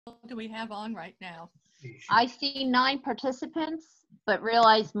do we have on right now? I see 9 participants, but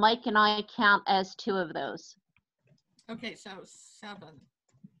realize Mike and I count as 2 of those. Okay, so 7.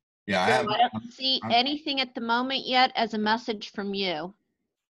 Yeah, So I don't see anything at the moment yet as a message from you.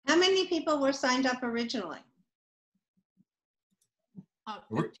 How many people were signed up originally?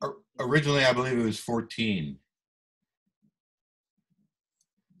 Originally, I believe it was 14.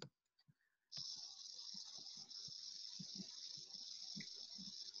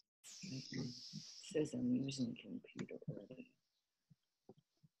 It says I'm using computer already.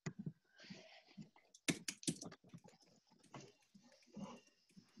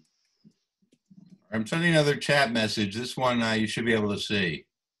 I'm sending another chat message. This one you should be able to see.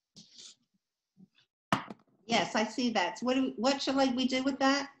 Yes, I see that. So what shall we do with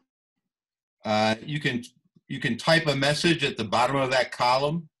that? You can type a message at the bottom of that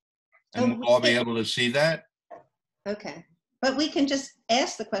column, and we'll all be able to see that. Okay, but we can just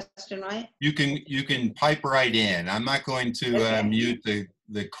ask the question, right? You can pipe right in. I'm not going to mute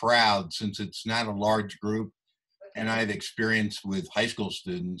the crowd since it's not a large group, and I have experience with high school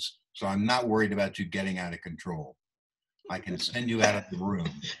students, so I'm not worried about you getting out of control. I can send you out of the room.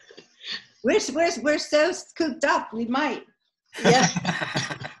 We're so cooped up, we might. Yeah.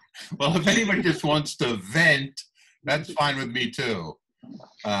 Well, if anybody just wants to vent, that's fine with me too.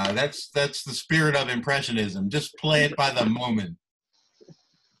 That's the spirit of Impressionism. Just play it by the moment.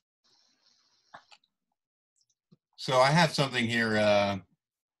 So I have something here.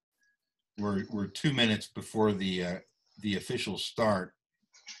 We're 2 minutes before the official start.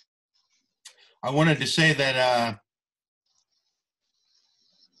 I wanted to say that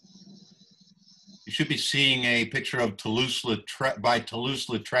you should be seeing a picture of Toulouse-Lautrec by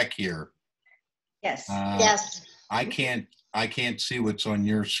Toulouse-Lautrec here. Yes. Yes. I can't see what's on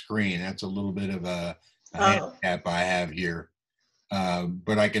your screen. That's a little bit of a handicap I have here.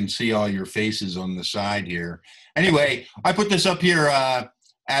 But I can see all your faces on the side here. Anyway, I put this up here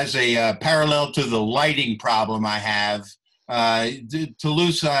as a parallel to the lighting problem I have.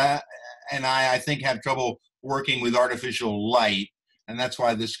 Toulouse and I think, have trouble working with artificial light, and that's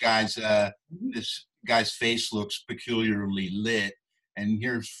why this guy's face looks peculiarly lit. And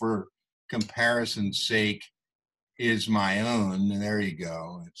here's, for comparison's sake, is my own. And there you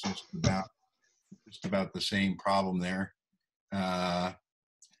go. It's just about the same problem there. I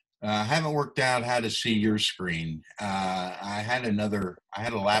haven't worked out how to see your screen. I had a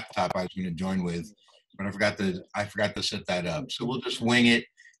laptop I was going to join with, but I forgot to set that up. So we'll just wing it,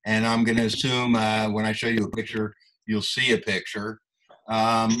 and I'm going to assume when I show you a picture, you'll see a picture.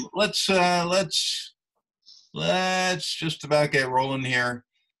 Let's just about get rolling here.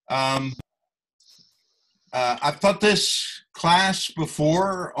 I've taught this class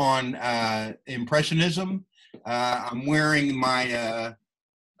before on Impressionism. I'm wearing my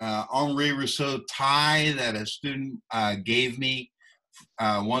Henri Rousseau tie that a student gave me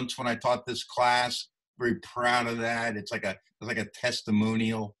once when I taught this class. Very proud of that. It's like a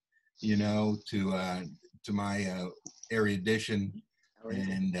testimonial, you know, to my erudition,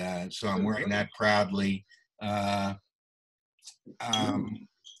 and so I'm wearing that proudly.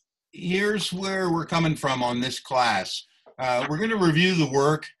 Here's where we're coming from on this class. We're going to review the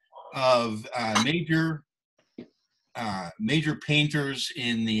work of major painters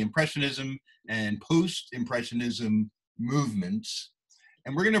in the Impressionism and Post-Impressionism movements.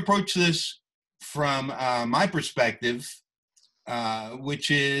 And we're going to approach this from my perspective, which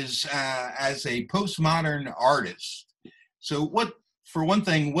is as a postmodern artist. So for one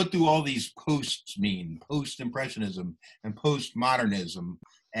thing, what do all these posts mean? Post-Impressionism and Postmodernism,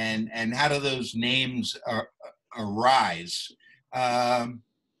 and how do those names arise?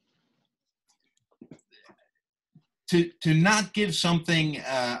 To not give something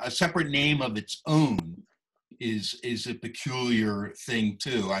a separate name of its own is a peculiar thing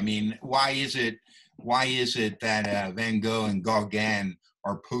too. I mean, why is it that Van Gogh and Gauguin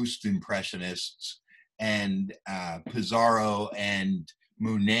are post-impressionists, and Pissarro and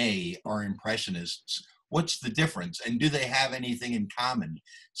Monet are impressionists? What's the difference, and do they have anything in common?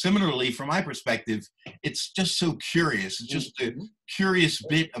 Similarly, from my perspective, it's just so curious. It's just a curious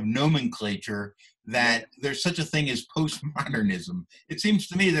bit of nomenclature that there's such a thing as postmodernism. It seems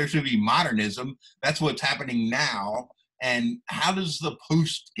to me there should be modernism. That's what's happening now. And how does the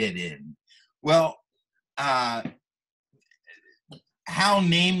post get in? Well, how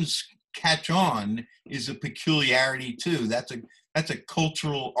names catch on is a peculiarity too. That's a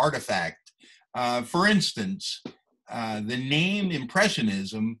cultural artifact. For instance, the name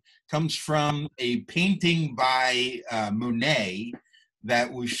Impressionism comes from a painting by Monet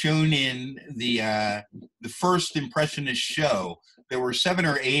that was shown in the first Impressionist show. were 7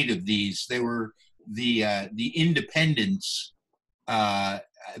 or 8 of these. They were the independents,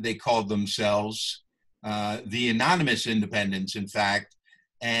 they called themselves, the anonymous independents, in fact.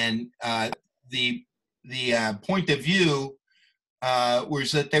 And the point of view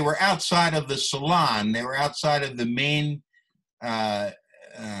was that they were outside of the salon. They were outside of the main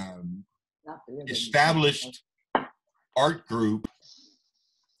established art group,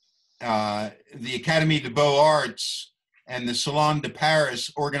 the Académie des Beaux-Arts and the Salon de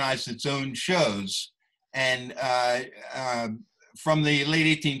Paris organized its own shows. And from the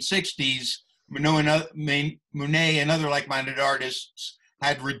late 1860s, Monet and other like-minded artists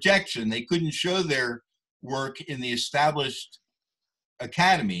had rejection. They couldn't show their work in the established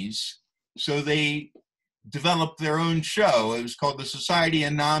academies, so they developed their own show. It was called the Société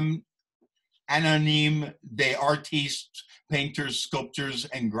Anonyme des Artistes, Painters, Sculptors,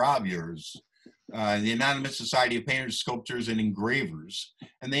 and Graveurs, the Anonymous Society of Painters, Sculptors, and Engravers.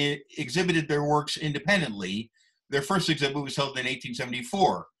 And they exhibited their works independently. Their first exhibit was held in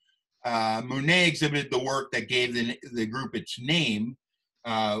 1874. Monet exhibited the work that gave the group its name,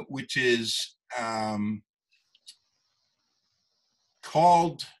 which is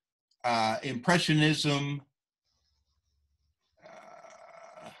called Impressionism.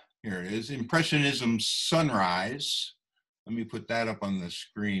 Here it is, Impressionism Sunrise. Let me put that up on the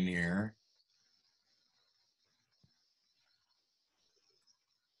screen here.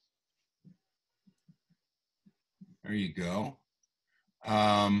 There you go.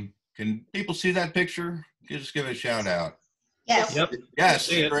 Can people see that picture? Just give it a shout out. Yes. Yep. Yes,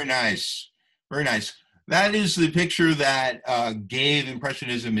 See it. very nice. Very nice. That is the picture that gave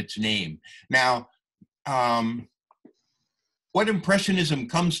Impressionism its name. Now, what Impressionism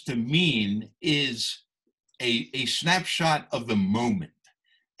comes to mean is a snapshot of the moment.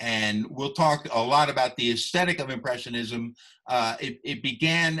 And we'll talk a lot about the aesthetic of Impressionism. It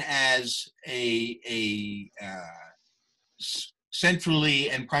began as a centrally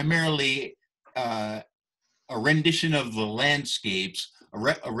and primarily a rendition of the landscapes,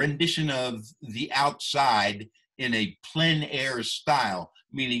 a rendition of the outside in a plein air style,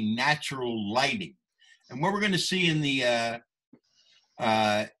 meaning natural lighting. And what we're going to see in the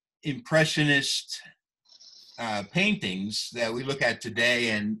Impressionist paintings that we look at today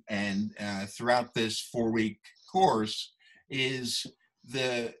and throughout this 4-week course is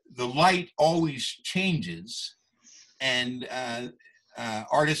the light always changes, and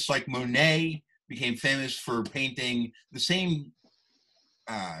artists like Monet became famous for painting the same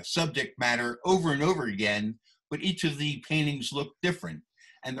subject matter over and over again, but each of the paintings looked different.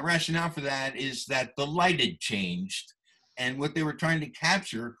 And the rationale for that is that the light had changed, and what they were trying to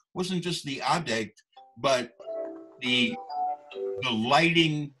capture wasn't just the object, but the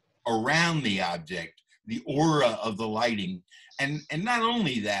lighting around the object, the aura of the lighting. And not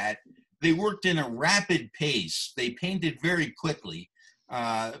only that, they worked in a rapid pace. They painted very quickly.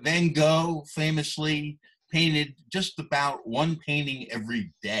 Van Gogh famously painted just about one painting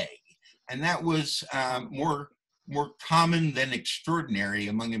every day. And that was more common than extraordinary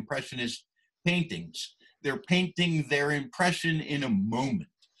among Impressionist paintings. They're painting their impression in a moment.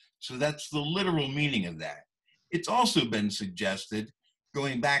 So that's the literal meaning of that. It's also been suggested,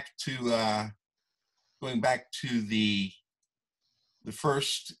 going back to the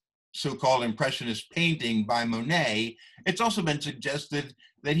first so-called Impressionist painting by Monet, it's also been suggested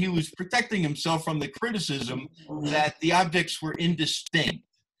that he was protecting himself from the criticism that the objects were indistinct,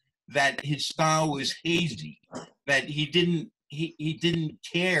 that his style was hazy, that he didn't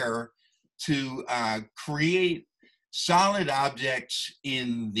care to create solid objects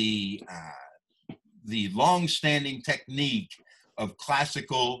in the long-standing technique of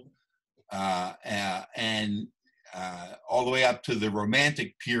classical and all the way up to the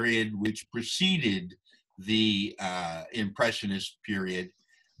Romantic period, which preceded the Impressionist period.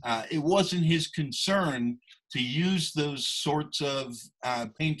 It wasn't his concern to use those sorts of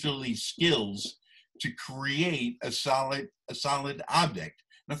painterly skills to create a solid object.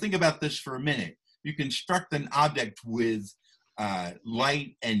 Now think about this for a minute. You construct an object with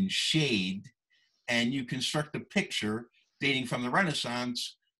light and shade, and you construct a picture dating from the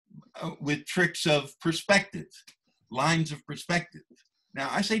Renaissance with tricks of perspective, lines of perspective. Now,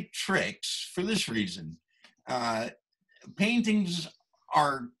 I say tricks for this reason. Paintings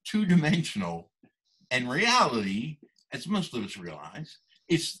are two-dimensional, and reality, as most of us realize,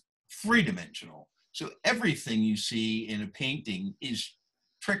 is three-dimensional. So everything you see in a painting is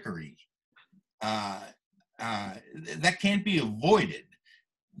trickery. That can't be avoided.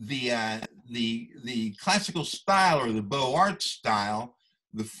 The classical style or the Beaux-Arts style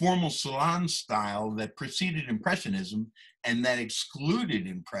the formal salon style that preceded Impressionism and that excluded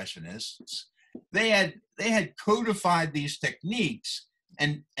Impressionists. They had codified these techniques,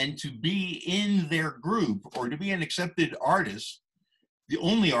 and to be in their group or to be an accepted artist, the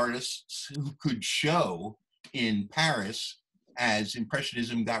only artists who could show in Paris as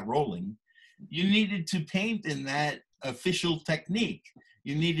Impressionism got rolling, you needed to paint in that official technique.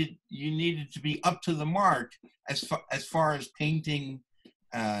 You needed to be up to the mark as far as painting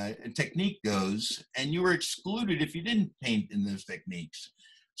technique goes, and you were excluded if you didn't paint in those techniques.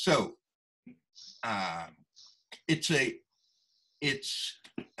 So it's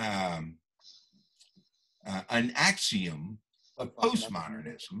an axiom of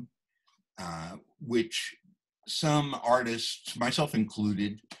postmodernism, which some artists, myself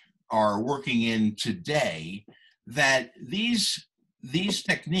included, are working in today, that these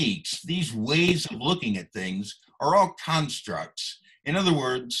techniques, these ways of looking at things are all constructs. In other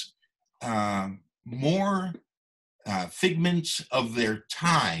words, more figments of their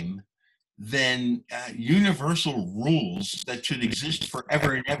time than universal rules that should exist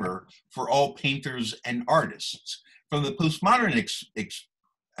forever and ever for all painters and artists. From the postmodern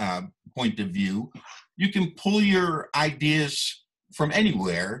point of view, you can pull your ideas from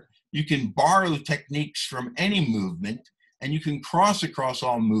anywhere, you can borrow techniques from any movement, and you can cross across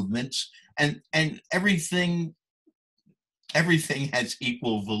all movements, and everything has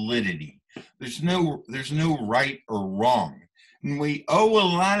equal validity. There's no right or wrong. And we owe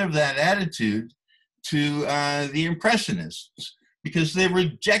a lot of that attitude to the Impressionists, because they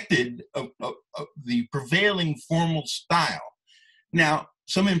rejected the prevailing formal style. Now,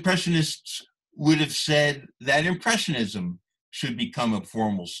 some Impressionists would have said that Impressionism should become a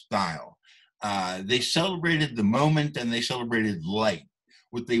formal style. They celebrated the moment and they celebrated light.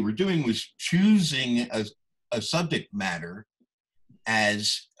 What they were doing was choosing a subject matter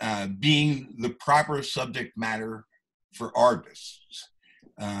as being the proper subject matter for artists.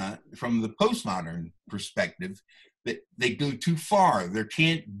 From the postmodern perspective, that they go too far. There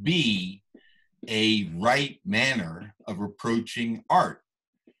can't be a right manner of approaching art.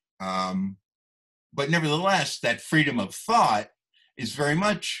 But nevertheless, that freedom of thought is very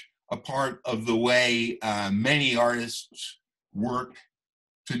much a part of the way many artists work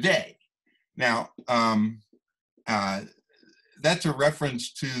today. Now, that's a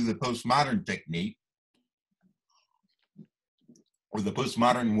reference to the postmodern technique, or the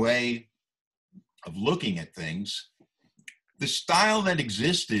postmodern way of looking at things. The style that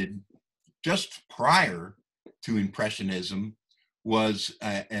existed just prior to Impressionism was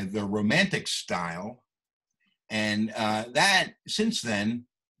the Romantic style, and that since then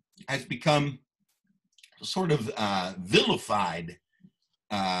has become sort of vilified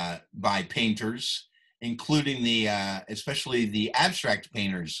by painters, including especially the abstract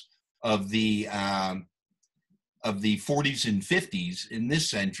painters of the 40s and 50s in this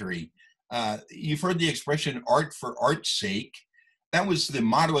century. You've heard the expression "art for art's sake." That was the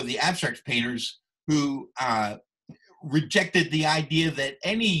motto of the abstract painters, who rejected the idea that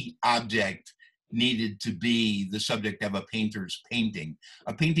any object needed to be the subject of a painter's painting.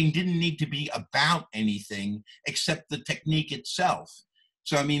 A painting didn't need to be about anything except the technique itself.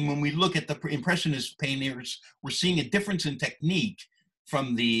 So, I mean, when we look at the Impressionist painters, we're seeing a difference in technique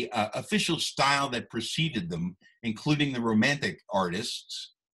from the official style that preceded them, including the Romantic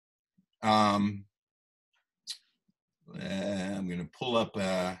artists. I'm going to pull up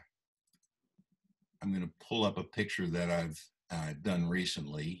a picture that I've done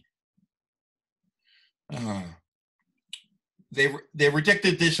recently. They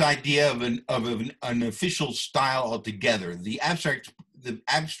rejected this idea of an official style altogether. The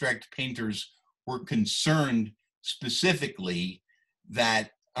abstract painters were concerned specifically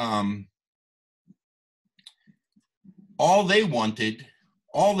that all they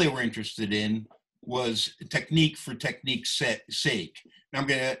were interested in was technique for technique's sake. Now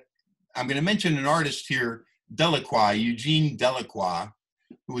I'm going to mention an artist here, Delacroix, Eugene Delacroix,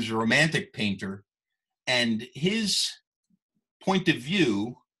 who was a Romantic painter, and his point of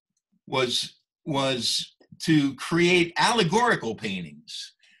view was to create allegorical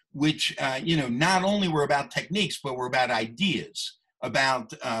paintings, which not only were about techniques, but were about ideas,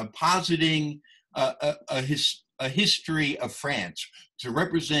 about positing a history of France, to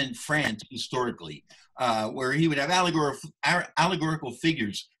represent France historically, where he would have allegorical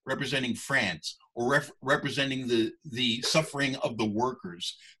figures representing France, or representing the suffering of the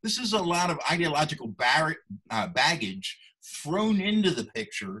workers. This is a lot of ideological baggage thrown into the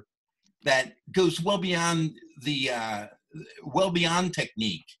picture that goes well beyond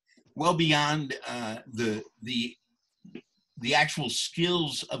technique, well beyond the the actual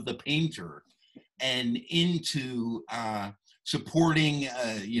skills of the painter and into supporting,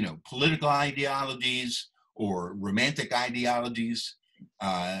 political ideologies or romantic ideologies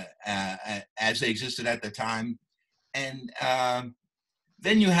as they existed at the time. And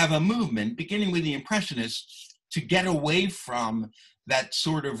then you have a movement beginning with the Impressionists to get away from that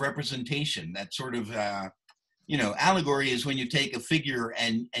sort of representation, that sort of, allegory is when you take a figure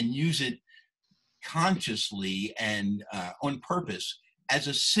and use it consciously and on purpose as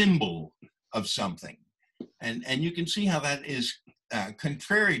a symbol of something. And you can see how that is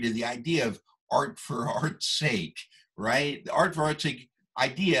contrary to the idea of art for art's sake, right? The art for art's sake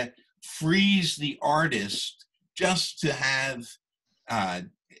idea frees the artist just to have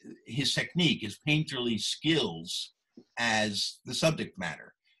his technique, his painterly skills as the subject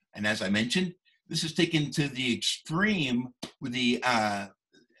matter. And as I mentioned, this is taken to the extreme with the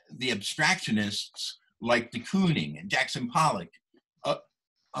abstractionists like de Kooning and Jackson Pollock,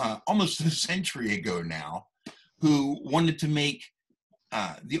 almost a century ago now, who wanted to make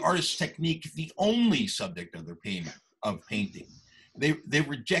the artist's technique the only subject of their painting. They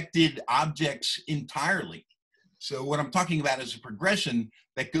rejected objects entirely. So what I'm talking about is a progression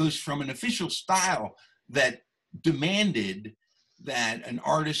that goes from an official style that demanded that an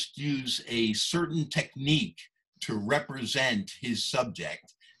artist use a certain technique to represent his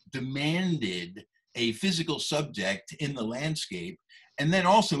subject, demanded a physical subject in the landscape, and then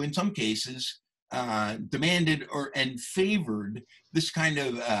also in some cases demanded and favored this kind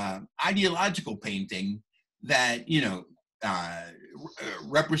of ideological painting that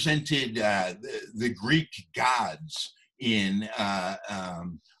represented the Greek gods in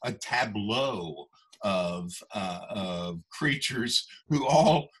a tableau of creatures who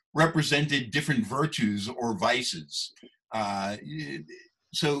all represented different virtues or vices.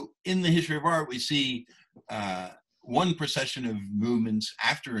 So in the history of art, we see one procession of movements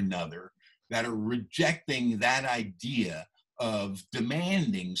after another that are rejecting that idea of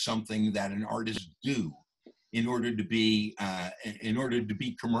demanding something that an artist do in order to be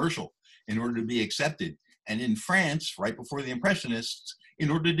commercial, in order to be accepted. And in France, right before the Impressionists, in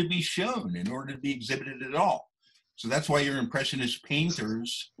order to be shown, in order to be exhibited at all. So that's why your Impressionist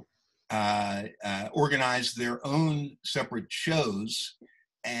painters organized their own separate shows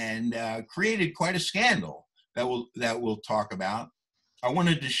and created quite a scandal that we'll talk about. I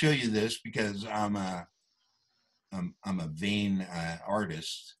wanted to show you this because I'm a vain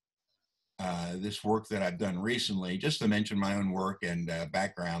artist. This work that I've done recently, just to mention my own work and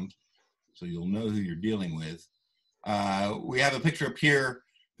background, so you'll know who you're dealing with. We have a picture up here.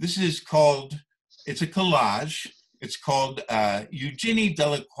 This is called, it's a collage. It's called Eugénie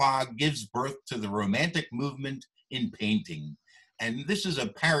Delacroix Gives Birth to the Romantic Movement in Painting. And this is a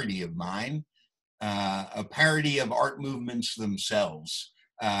parody of mine, a parody of art movements themselves.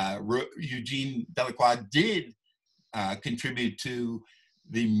 Eugénie Delacroix did contribute to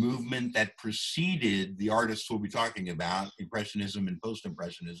the movement that preceded the artists we'll be talking about, Impressionism and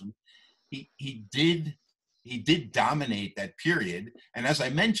Post-Impressionism. He did dominate that period. And as I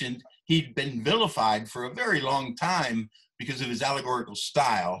mentioned, he'd been vilified for a very long time because of his allegorical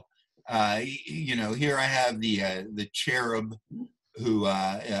style. Here I have the cherub who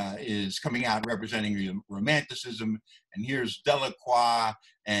is coming out representing Romanticism. And here's Delacroix,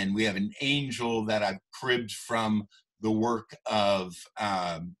 and we have an angel that I've cribbed from the work of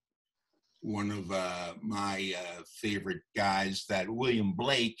one of my favorite guys, that William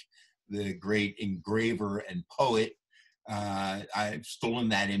Blake, the great engraver and poet. I've stolen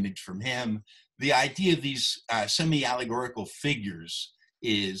that image from him. The idea of these semi-allegorical figures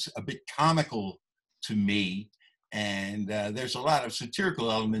is a bit comical to me, and there's a lot of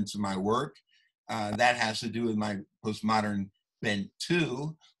satirical elements in my work. That has to do with my postmodern bent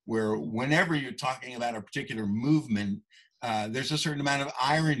too, where whenever you're talking about a particular movement, there's a certain amount of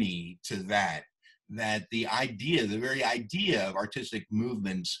irony to that the very idea of artistic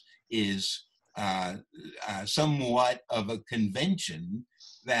movements is somewhat of a convention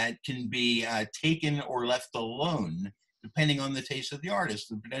that can be taken or left alone, depending on the taste of the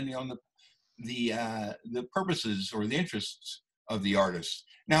artist, depending on the purposes or the interests of the artist.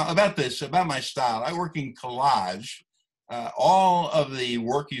 Now, about my style, I work in collage. All of the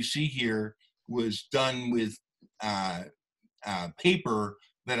work you see here was done with paper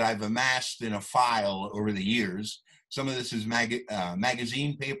that I've amassed in a file over the years. Some of this is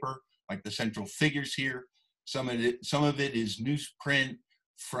magazine paper, like the central figures here. Some of it is newsprint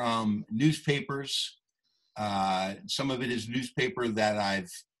from newspapers. Some of it is newspaper that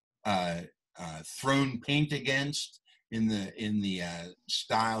I've thrown paint against in the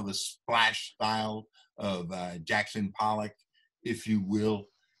style, the splash style of Jackson Pollock. if you will.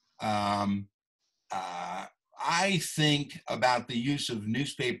 I think about the use of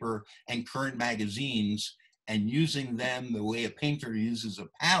newspaper and current magazines and using them the way a painter uses a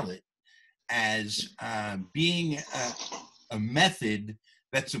palette as being a method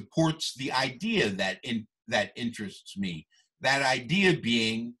that supports the idea that interests me. That idea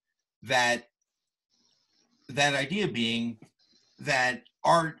being that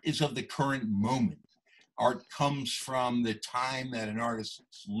art is of the current moment. Art comes from the time that an artist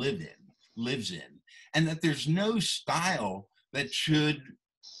lives in, and that there's no style that should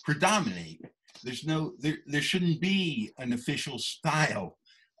predominate. There shouldn't be an official style.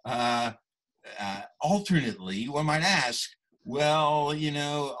 Alternately, one might ask, well,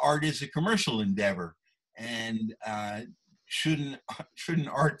 art is a commercial endeavor, and shouldn't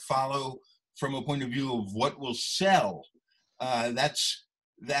art follow from a point of view of what will sell? That's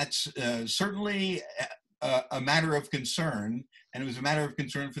certainly a matter of concern, and it was a matter of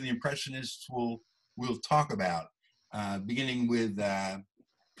concern for the Impressionists we'll talk about, beginning with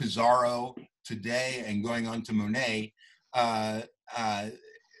Pissarro today and going on to Monet.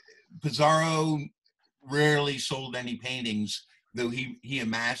 Pissarro rarely sold any paintings, though he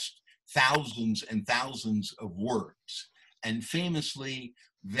amassed thousands and thousands of works. And famously,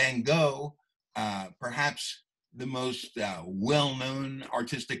 Van Gogh, perhaps the most well-known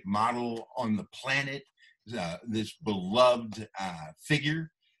artistic model on the planet, this beloved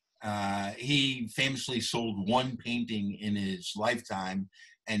figure. He famously sold one painting in his lifetime,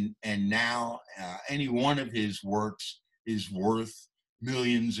 and now any one of his works is worth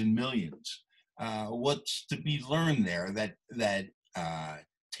millions and millions. What's to be learned there? That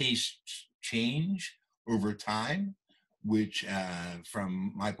tastes change over time, which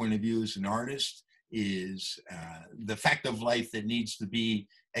from my point of view as an artist is the fact of life that needs to be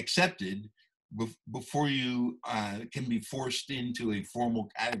accepted before you can be forced into a formal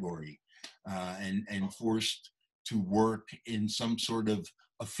category and forced to work in some sort of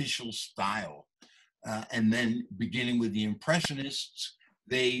official style. And then beginning with the Impressionists,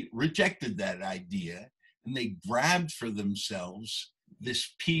 they rejected that idea and they grabbed for themselves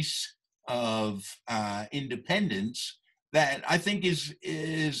this piece of independence that I think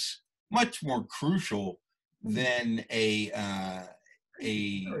is much more crucial than a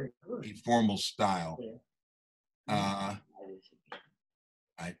formal style. I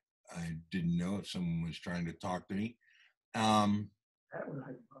didn't know if someone was trying to talk to me.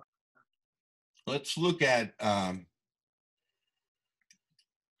 Let's look at a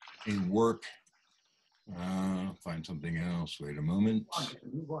work. Find something else. Wait a moment.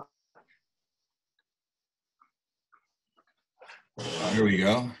 Here we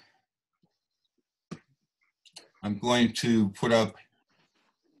go. I'm going to put up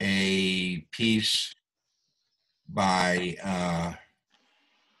a piece by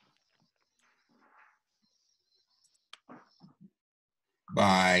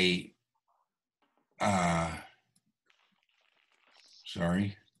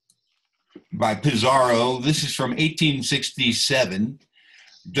Pissarro. This is from 1867,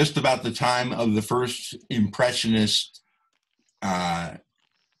 just about the time of the first Impressionist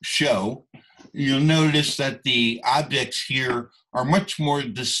show. You'll notice that the objects here are much more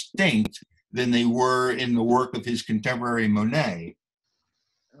distinct than they were in the work of his contemporary Monet.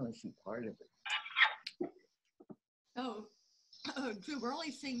 Oh, I see part of it. Oh, Drew, we're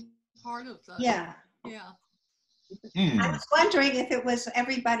only seeing part of the. Yeah. Yeah. I was wondering if it was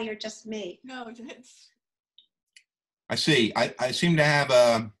everybody or just me. No, it's. I see. I seem to have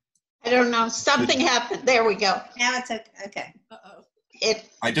a. I don't know, something happened. There we go. Now it's okay. Uh-oh.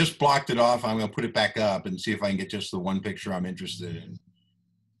 I just blocked it off. I'm going to put it back up and see if I can get just the one picture I'm interested in.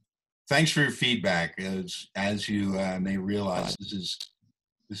 Thanks for your feedback. As you may realize, this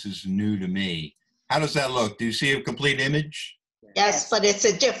is new to me. How does that look? Do you see a complete image? Yes, but it's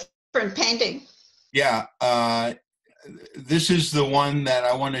a different painting. Yeah. This is the one that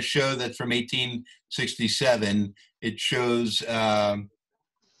I want to show that's from 1867. It shows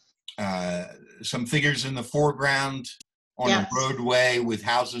some figures in the foreground on a roadway with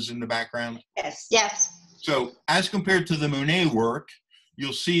houses in the background. Yes. Yes. So as compared to the Monet work,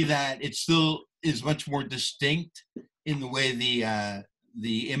 you'll see that it still is much more distinct in the way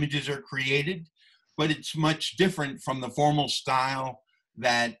the images are created, but it's much different from the formal style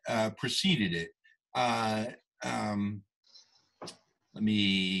that preceded it. Let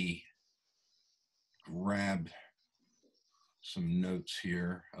me grab some notes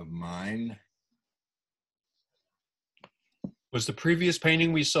here of mine. Was the previous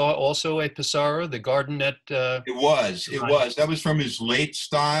painting we saw also a Pissarro, the garden at? It was. That was from his late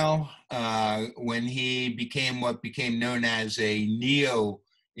style when he became what became known as a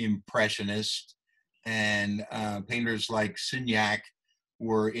neo-impressionist, and painters like Signac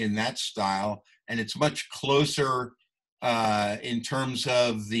were in that style. And it's much closer in terms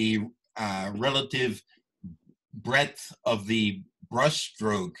of the relative breadth of the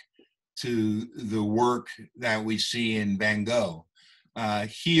brushstroke to the work that we see in Van Gogh.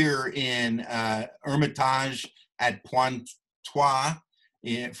 Here in Hermitage at Pontoise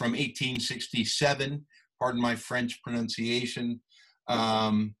from 1867, pardon my French pronunciation,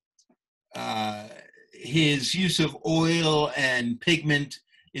 his use of oil and pigment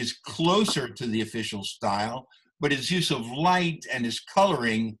is closer to the official style, but his use of light and his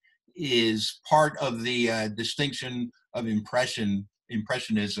coloring is part of the distinction of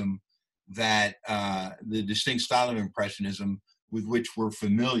Impressionism, that the distinct style of Impressionism with which we're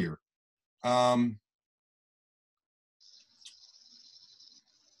familiar.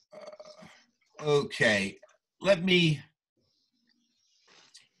 Okay, let me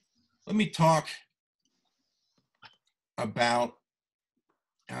talk about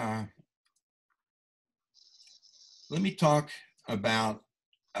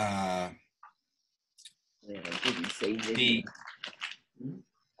Wait, I didn't say video.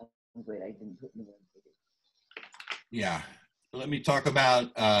 Wait, I didn't put in the one video. Yeah, let me talk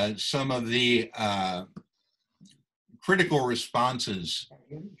about some of the critical responses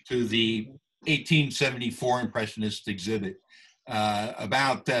to the 1874 Impressionist exhibit,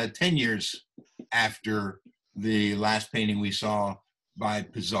 about 10 years after the last painting we saw by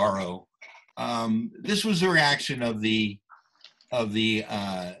Pissarro. This was a reaction of the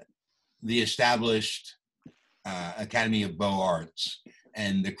established Academy of Beaux Arts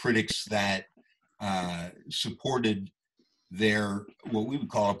and the critics that supported their, what we would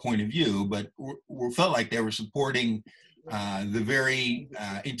call a point of view, but felt like they were supporting the very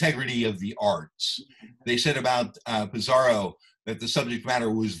integrity of the arts. They said about Pissarro that the subject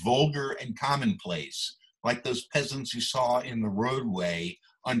matter was vulgar and commonplace, like those peasants you saw in the roadway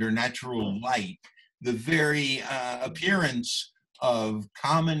under natural light. The very appearance of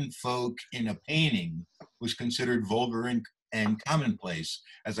common folk in a painting was considered vulgar and commonplace.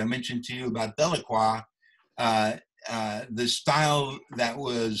 As I mentioned to you about Delacroix, the style that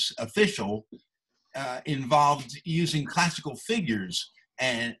was official involved using classical figures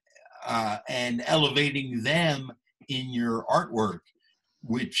and elevating them in your artwork,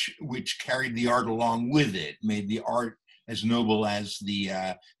 which carried the art along with it, made the art as noble as the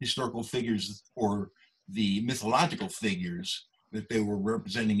historical figures or the mythological figures that they were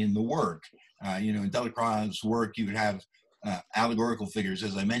representing in the work. In Delacroix's work, you would have allegorical figures,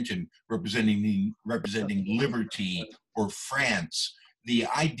 as I mentioned, representing liberty or France. The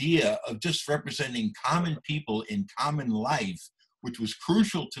idea of just representing common people in common life, which was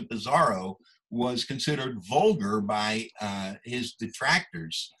crucial to Pissarro, was considered vulgar by his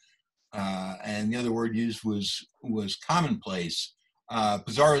detractors. And the other word used was commonplace.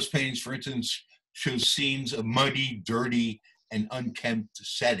 Pissarro's paintings, for instance, show scenes of muddy, dirty, and unkempt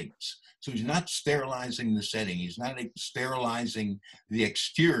settings. So he's not sterilizing the setting. He's not sterilizing the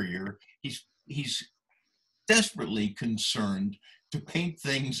exterior. He's desperately concerned to paint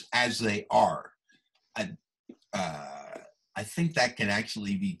things as they are. I think that can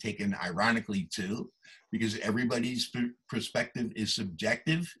actually be taken ironically too, because everybody's perspective is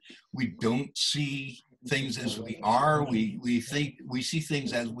subjective. We don't see things as we are. We see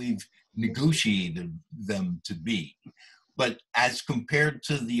things as we've negotiated them to be. But as compared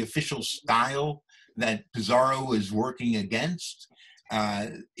to the official style that Pissarro is working against,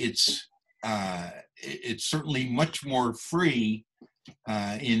 it's certainly much more free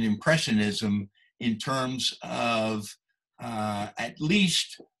in Impressionism in terms of at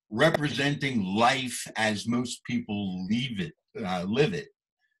least representing life as most people live it.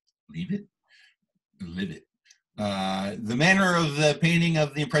 The manner of the painting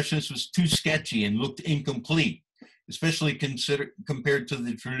of the Impressionists was too sketchy and looked incomplete, especially compared to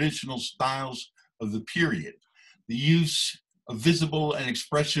the traditional styles of the period. The use of visible and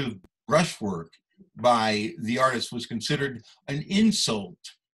expressive brushwork by the artist was considered an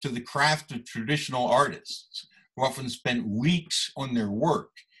insult to the craft of traditional artists, who often spent weeks on their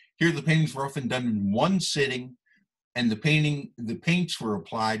work. Here, the paintings were often done in one sitting, and the paints were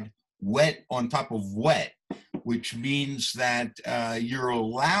applied wet on top of wet, which means that you're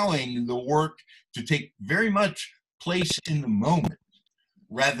allowing the work to take very much place in the moment,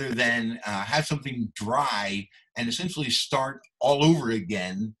 rather than have something dry and essentially start all over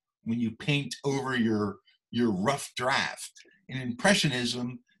again when you paint over your rough draft. In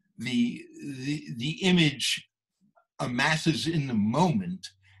Impressionism, the image amasses in the moment,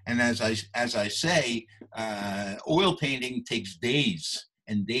 and as I say, oil painting takes days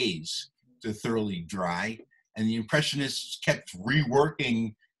and days to thoroughly dry, and the Impressionists kept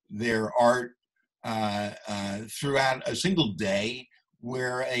reworking their art throughout a single day,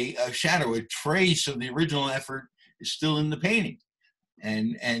 where a shadow, a trace of the original effort, is still in the painting,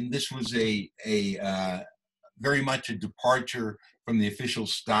 and this was a very much a departure from the official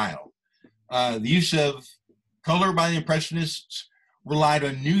style. The use of color by the Impressionists relied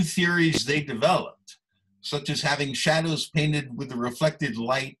on new theories they developed, such as having shadows painted with the reflected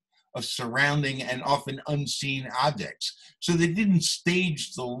light of surrounding and often unseen objects. So they didn't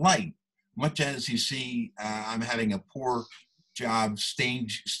stage the light, much as you see I'm having a poor job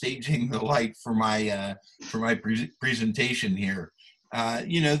staging the light for my presentation here.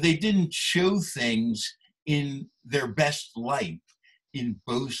 They didn't show things in their best light in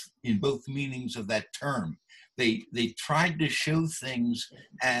both meanings of that term. They tried to show things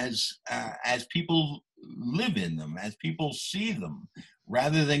as people live in them, as people see them,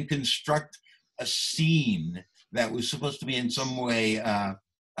 rather than construct a scene that was supposed to be in some way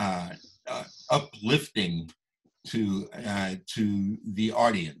uplifting to the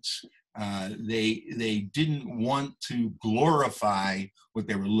audience. They didn't want to glorify what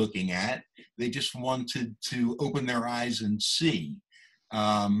they were looking at. They just wanted to open their eyes and see.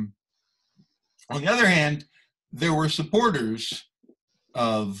 On the other hand, there were supporters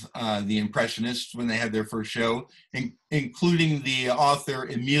of the Impressionists when they had their first show, including the author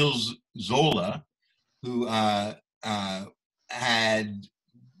Emile Zola, who had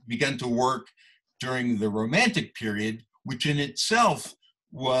begun to work during the Romantic period, which in itself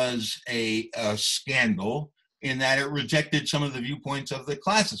was a scandal in that it rejected some of the viewpoints of the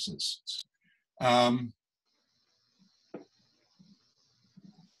classicists.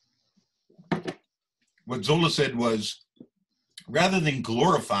 What Zola said was, rather than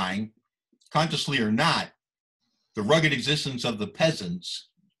glorifying, consciously or not, the rugged existence of the peasants,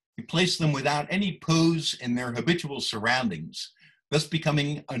 he placed them without any pose in their habitual surroundings, thus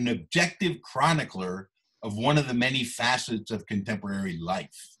becoming an objective chronicler of one of the many facets of contemporary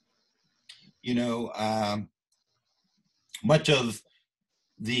life. Much of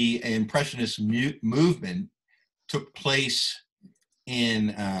the Impressionist movement took place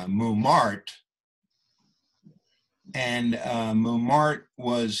in Montmartre, and Montmartre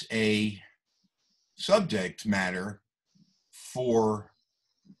was a subject matter for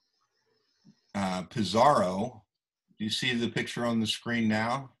Pissarro. Do you see the picture on the screen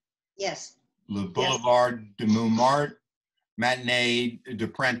now? Yes. Le Boulevard de Montmartre, Matinée de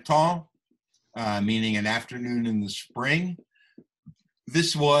Printemps, meaning an afternoon in the spring.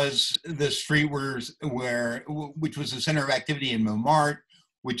 This was the street which was the center of activity in Montmartre,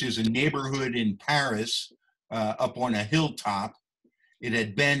 which is a neighborhood in Paris, up on a hilltop. It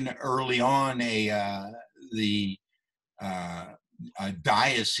had been early on the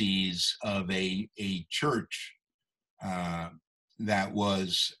diocese of a church that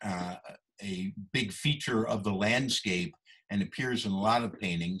was a big feature of the landscape and appears in a lot of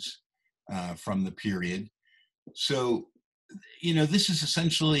paintings from the period. So, this is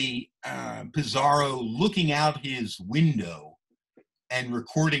essentially Pissarro looking out his window and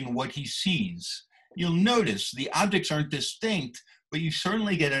recording what he sees. You'll notice the objects aren't distinct, but you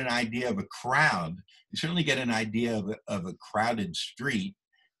certainly get an idea of a crowd. You certainly get an idea of a crowded street.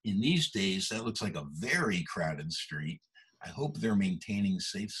 In these days, that looks like a very crowded street. I hope they're maintaining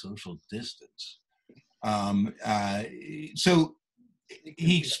safe social distance. So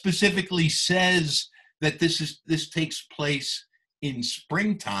he specifically says that this takes place in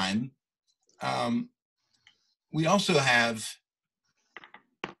springtime. We also have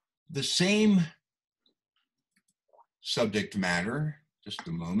the same subject matter. Just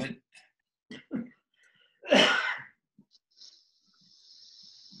a moment.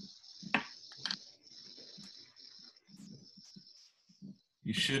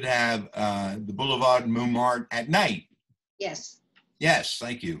 You should have the Boulevard Montmartre at night. Yes. Yes,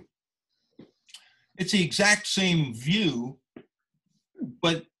 thank you. It's the exact same view,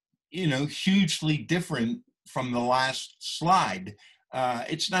 but hugely different from the last slide.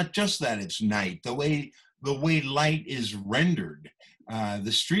 It's not just that it's night. The way light is rendered,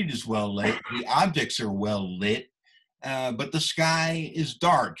 the street is well lit, the objects are well lit, but the sky is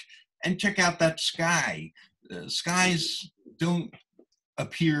dark. And check out that sky. Skies don't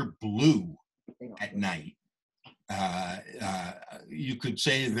appear blue at night. You could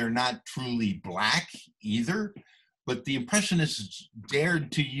say they're not truly black either, but the Impressionists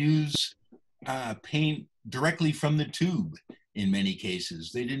dared to use paint directly from the tube in many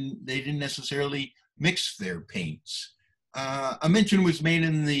cases. They didn't necessarily mix their paints. A mention was made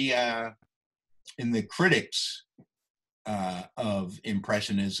in the critics of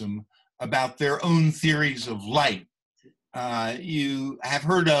Impressionism about their own theories of light. You have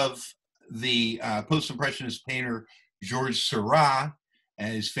heard of the post-impressionist painter Georges Seurat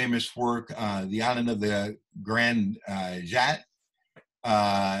and his famous work, The Island of the Grand Jatte.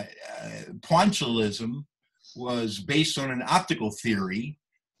 Pointillism was based on an optical theory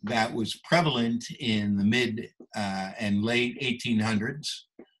that was prevalent in the mid and late 1800s,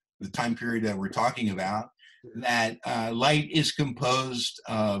 the time period that we're talking about, that light is composed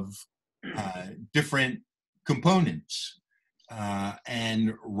of different components.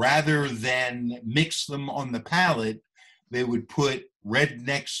 And rather than mix them on the palette, they would put red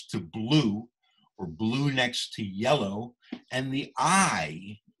next to blue or blue next to yellow, and the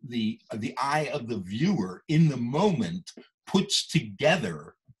eye of the viewer in the moment puts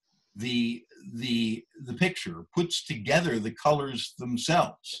together the picture, puts together the colors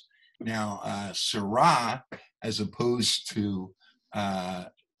themselves. Now, Seurat, as opposed to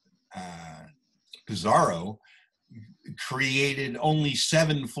Pissarro, created only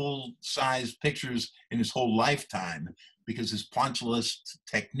 7 full-size pictures in his whole lifetime because his pointillist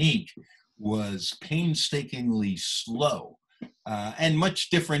technique was painstakingly slow and much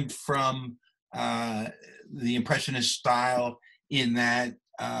different from the Impressionist style in that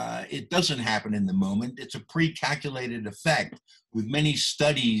it doesn't happen in the moment. It's a pre-calculated effect with many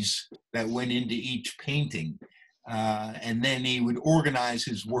studies that went into each painting. And then he would organize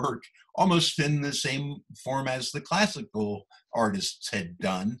his work almost in the same form as the classical artists had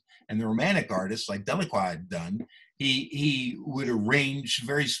done and the Romantic artists like Delacroix had done. He would arrange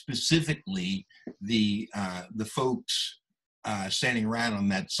very specifically the folks standing around on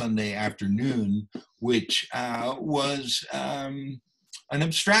that Sunday afternoon, which was an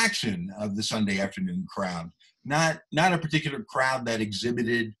abstraction of the Sunday afternoon crowd, not a particular crowd that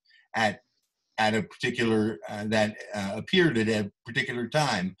exhibited at a particular that appeared at a particular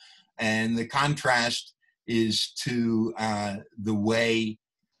time. And the contrast is to the way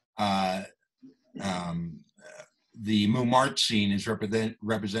the Montmartre scene is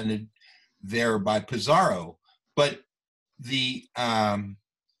represented there by Pissarro. But the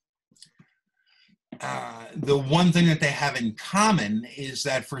one thing that they have in common is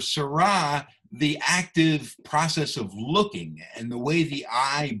that for Seurat, the active process of looking and the way the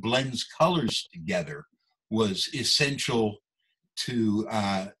eye blends colors together was essential to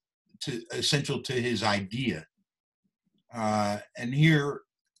his idea. And here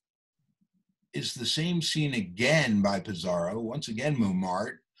is the same scene again by Pissarro, once again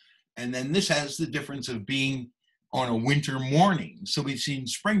Montmartre, and then this has the difference of being on a winter morning. So we've seen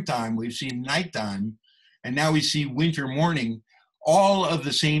springtime, we've seen nighttime, and now we see winter morning, all of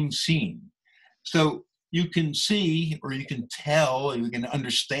the same scene. So you can see, or you can tell, you can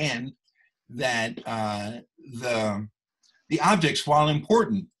understand that the objects, while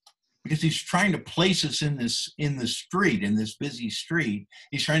important, because he's trying to place us in the street, in this busy street,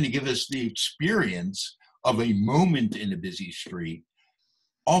 he's trying to give us the experience of a moment in a busy street.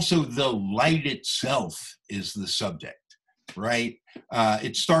 Also, the light itself is the subject, right?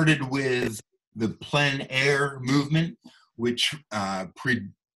 It started with the plein air movement, which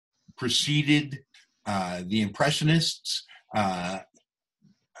preceded the Impressionists.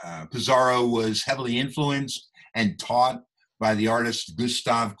 Pissarro was heavily influenced and taught by the artist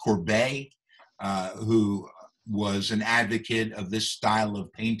Gustave Courbet, who was an advocate of this style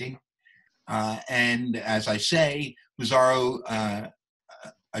of painting. And as I say, Pissarro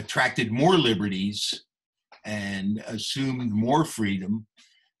attracted more liberties and assumed more freedom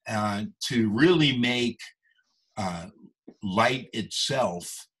to really make light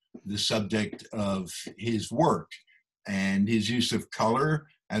itself the subject of his work. And his use of color,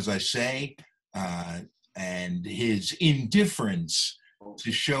 as I say, and his indifference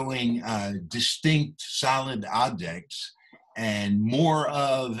to showing distinct solid objects and more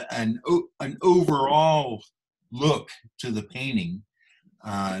of an overall look to the painting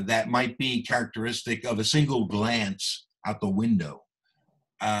that might be characteristic of a single glance out the window,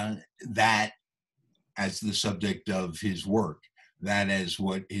 that as the subject of his work, that is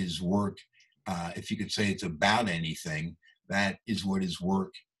what his work, if you could say it's about anything, that is what his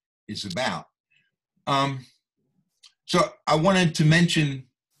work is about. So I wanted to mention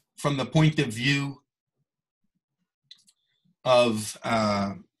from the point of view of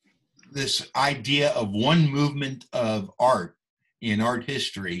this idea of one movement of art in art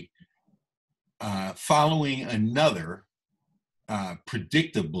history following another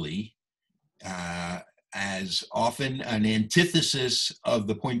predictably as often an antithesis of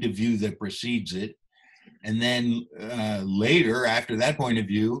the point of view that precedes it. And then later, after that point of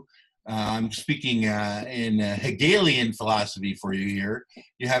view, I'm speaking in Hegelian philosophy for you here.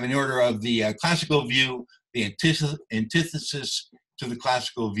 You have an order of the classical view, the antithesis to the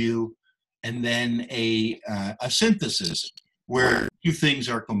classical view, and then a synthesis where two things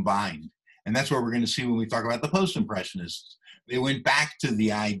are combined. And that's what we're going to see when we talk about the post-impressionists. They went back to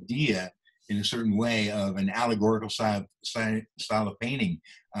the idea in a certain way of an allegorical style of painting.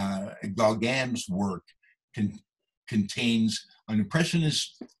 Gauguin's work contains an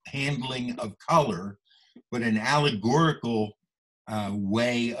impressionist handling of color, but an allegorical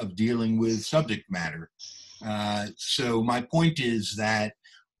way of dealing with subject matter. So my point is that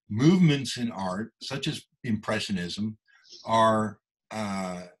movements in art, such as Impressionism, are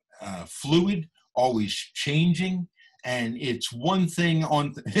fluid, always changing, and it's one thing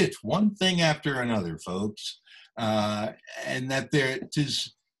after another, folks. And that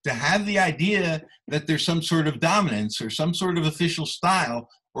to have the idea that there's some sort of dominance or some sort of official style,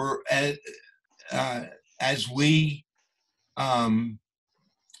 or as we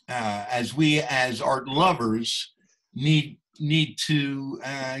as art lovers need to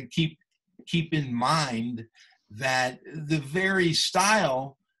keep in mind that the very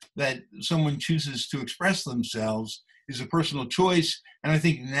style that someone chooses to express themselves is a personal choice. And I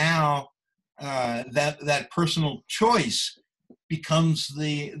think now that personal choice becomes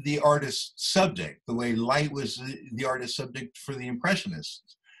the artist's subject, the way light was the artist's subject for the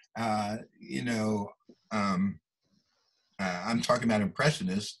Impressionists. I'm talking about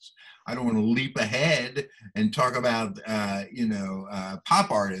Impressionists. I don't want to leap ahead and talk about,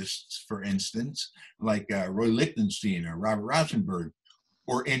 pop artists, for instance, like Roy Lichtenstein or Robert Rauschenberg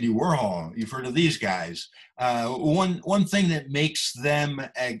or Andy Warhol. You've heard of these guys. One thing that makes them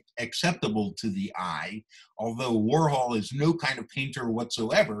acceptable to the eye, although Warhol is no kind of painter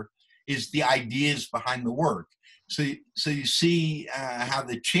whatsoever, is the ideas behind the work. So you see how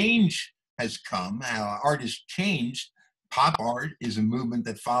the change has come, how art has changed. Pop art is a movement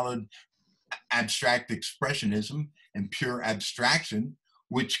that followed abstract expressionism and pure abstraction,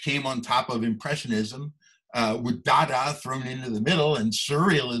 which came on top of Impressionism, with Dada thrown into the middle and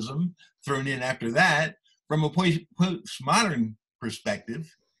Surrealism thrown in after that. From a postmodern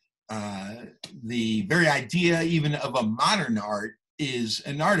perspective, the very idea even of a modern art is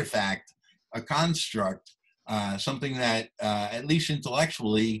an artifact, a construct, something that at least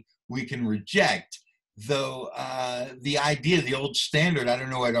intellectually we can reject. Though the idea, the old standard, I don't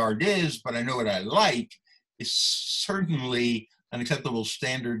know what art is, but I know what I like, is certainly an acceptable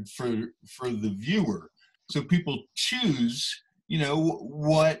standard for the viewer. So people choose,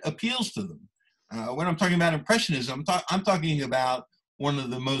 what appeals to them. When I'm talking about Impressionism, I'm talking about one of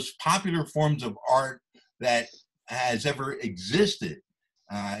the most popular forms of art that has ever existed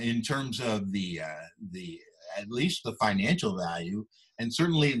in terms of the at least the financial value, and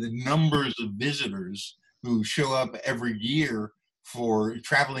certainly the numbers of visitors who show up every year for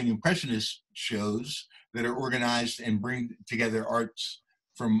traveling Impressionist shows that are organized and bring together arts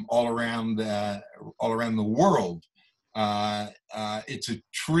from all around the world. It's a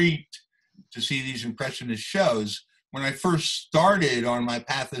treat to see these Impressionist shows. When I first started on my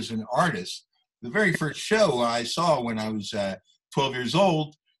path as an artist, the very first show I saw when I was 12 years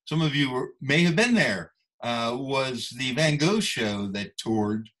old, some of you may have been there, was the Van Gogh show that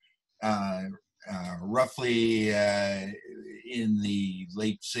toured roughly in the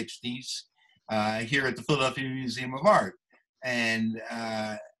late 60s here at the Philadelphia Museum of Art. And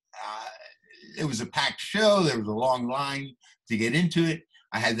it was a packed show. There was a long line to get into it.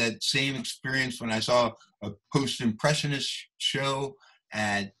 I had that same experience when I saw a post-impressionist show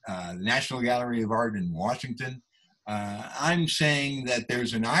at the National Gallery of Art in Washington. I'm saying that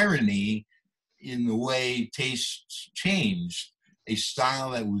there's an irony in the way tastes changed. A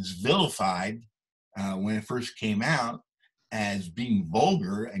style that was vilified when it first came out as being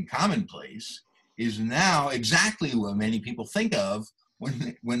vulgar and commonplace is now exactly what many people think of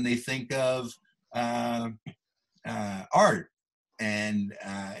when they think of art. And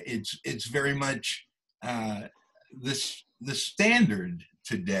it's very much the standard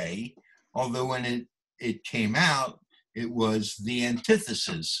today, although when it came out, it was the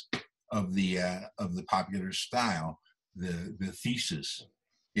antithesis of the popular style, the thesis,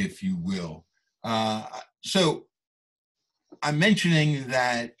 if you will. So I'm mentioning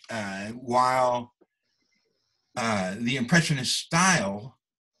that while the Impressionist style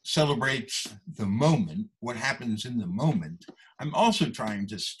celebrates the moment, what happens in the moment, I'm also trying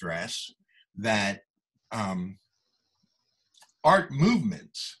to stress that art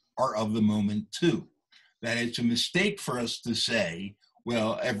movements are of the moment too. that it's a mistake for us to say,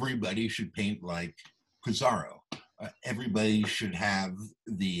 well, everybody should paint like Pizarro. Everybody should have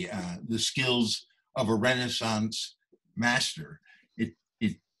the skills of a Renaissance master. It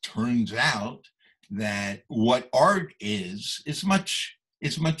turns out that what art is much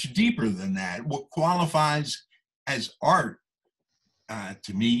deeper than that. What qualifies as art,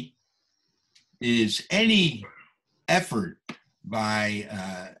 to me, is any effort by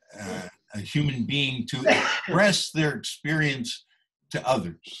a human being to express their experience to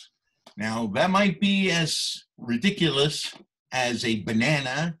others. Now, that might be as ridiculous as a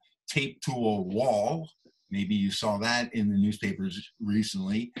banana taped to a wall. Maybe you saw that in the newspapers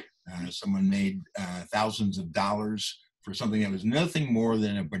recently. Someone made thousands of dollars for something that was nothing more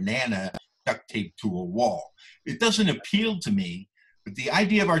than a banana duct taped to a wall. It doesn't appeal to me, but the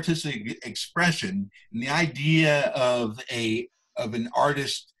idea of artistic expression and the idea of an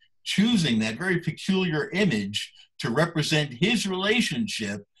artist choosing that very peculiar image to represent his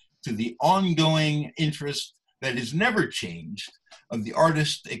relationship to the ongoing interest that has never changed of the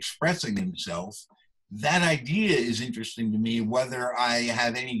artist expressing himself, that idea is interesting to me, whether I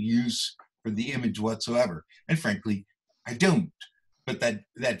have any use for the image whatsoever. And frankly, I don't. But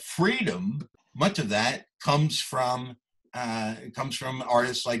that freedom, much of that comes from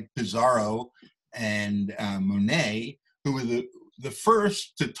artists like Pizarro and Monet, who were the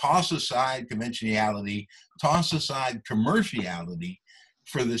first to toss aside conventionality, toss aside commerciality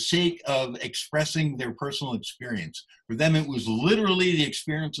for the sake of expressing their personal experience. For them, it was literally the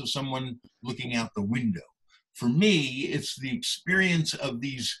experience of someone looking out the window. For me, it's the experience of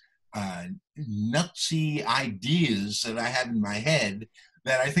these nutsy ideas that I have in my head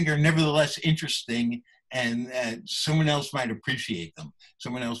that I think are nevertheless interesting, and someone else might appreciate them.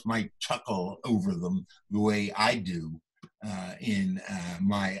 Someone else might chuckle over them the way I do in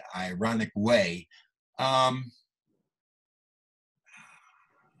my ironic way.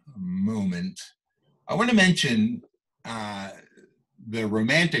 Moment. I want to mention the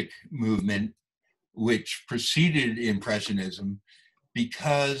Romantic movement, which preceded Impressionism,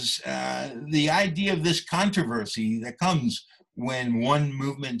 because the idea of this controversy that comes when one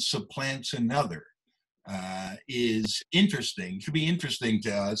movement supplants another is interesting, should be interesting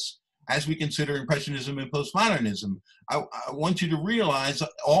to us as we consider Impressionism and Postmodernism. I want you to realize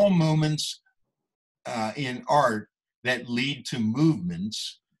that all moments in art that lead to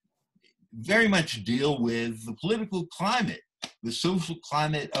movements very much deal with the political climate, the social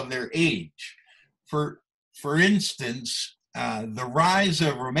climate of their age. For instance, the rise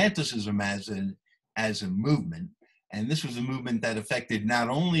of Romanticism as a movement, and this was a movement that affected not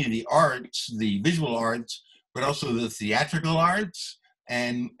only the arts, the visual arts, but also the theatrical arts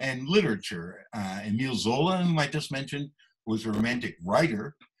and literature. Emile Zola, whom I just mentioned, was a Romantic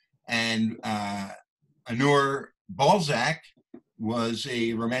writer, and Honoré Balzac was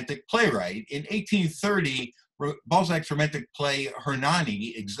a Romantic playwright. In 1830, Balzac's Romantic play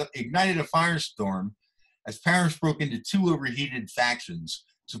Hernani ignited a firestorm as Paris broke into two overheated factions,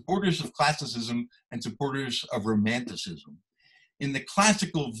 supporters of classicism and supporters of Romanticism. In the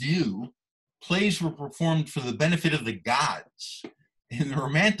classical view, plays were performed for the benefit of the gods. In the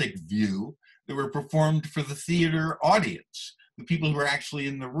Romantic view, they were performed for the theater audience, the people who were actually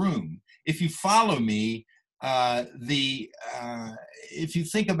in the room. If you follow me, if you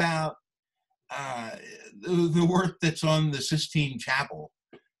think about the work that's on the Sistine Chapel,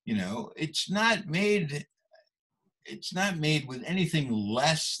 you know, it's not made with anything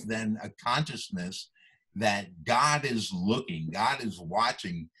less than a consciousness that God is looking, God is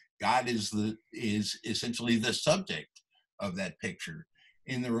watching, God is essentially the subject of that picture.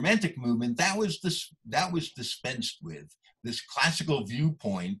 In the Romantic movement, that was dispensed with. This classical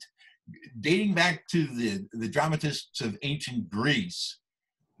viewpoint, dating back to the dramatists of ancient Greece,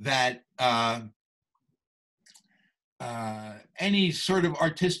 that any sort of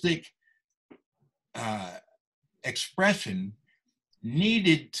artistic expression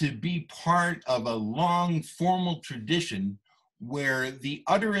needed to be part of a long formal tradition where the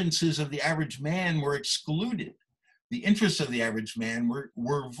utterances of the average man were excluded. The interests of the average man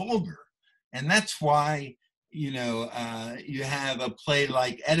were vulgar. And that's why, you know, you have a play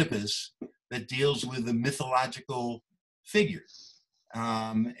like Oedipus that deals with a mythological figure.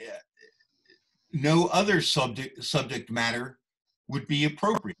 No other subject matter would be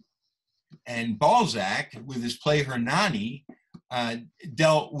appropriate. And Balzac, with his play Hernani,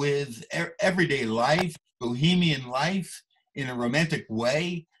 dealt with everyday life, bohemian life, in a romantic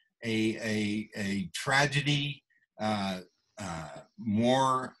way, a tragedy,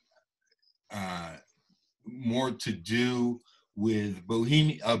 more to do with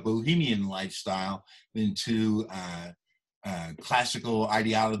a bohemian lifestyle into classical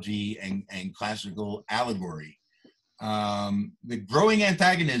ideology and classical allegory. The growing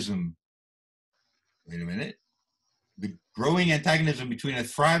antagonism, wait a minute, the growing antagonism between a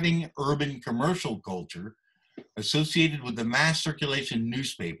thriving urban commercial culture associated with the mass circulation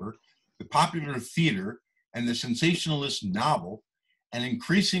newspaper, the popular theater, and the sensationalist novel, an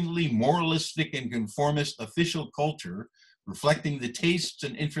increasingly moralistic and conformist official culture reflecting the tastes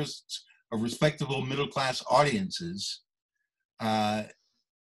and interests of respectable middle-class audiences,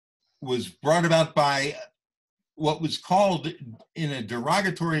 was brought about by what was called, in a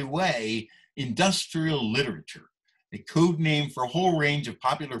derogatory way, industrial literature, a code name for a whole range of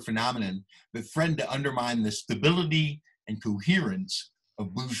popular phenomenon that threatened to undermine the stability and coherence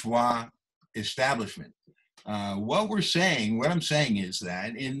of bourgeois establishment. What I'm saying is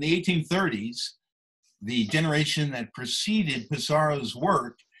that in the 1830s, the generation that preceded Pissarro's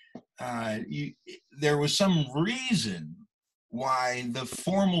work, there was some reason why the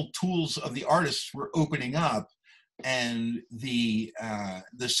formal tools of the artists were opening up, and the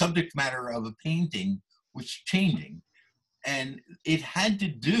subject matter of a painting was changing. And it had to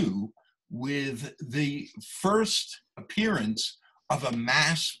do with the first appearance of a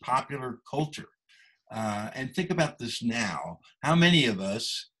mass popular culture. And think about this now. How many of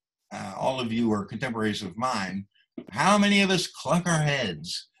us, all of you are contemporaries of mine, how many of us cluck our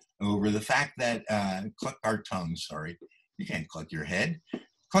heads over the fact that, cluck our tongues, sorry, you can't cluck your head,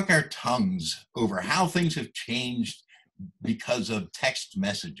 cluck our tongues over how things have changed because of text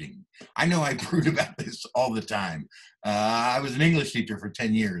messaging. I know I brood about this all the time. I was an English teacher for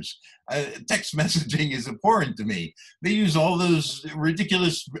 10 years. Text messaging is abhorrent to me. They use all those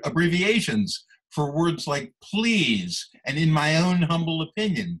ridiculous abbreviations for words like please and in my own humble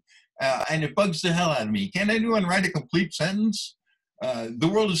opinion. And it bugs the hell out of me. Can anyone write a complete sentence?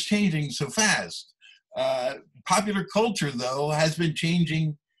 The world is changing so fast. Popular culture, though, has been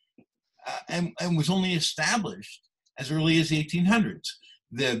changing and was only established as early as the 1800s.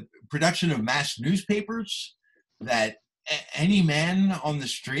 The production of mass newspapers that any man on the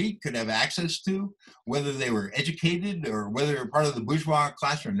street could have access to, whether they were educated or whether they were part of the bourgeois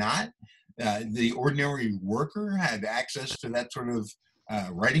class or not. The ordinary worker had access to that sort of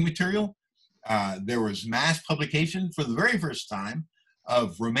writing material. There was mass publication for the very first time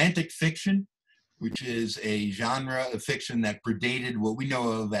of romantic fiction, which is a genre of fiction that predated what we know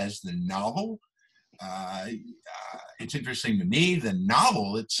of as the novel. It's interesting to me, the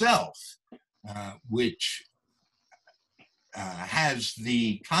novel itself, which has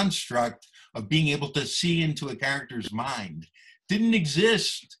the construct of being able to see into a character's mind, didn't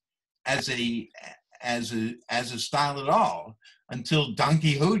exist as a style at all until Don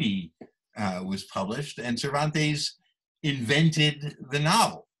Quixote was published and Cervantes invented the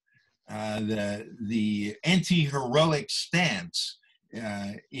novel. The anti-heroic stance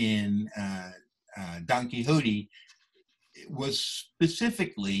in Don Quixote was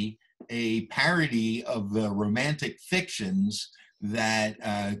specifically a parody of the romantic fictions that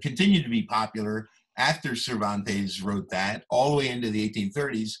continued to be popular after Cervantes wrote that, all the way into the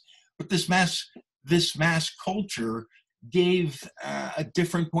 1830s. But this mass culture gave a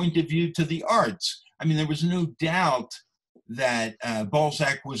different point of view to the arts. I mean, there was no doubt that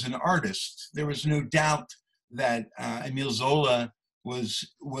Balzac was an artist. There was no doubt that Émile Zola was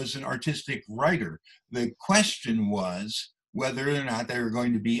an artistic writer. The question was whether or not they were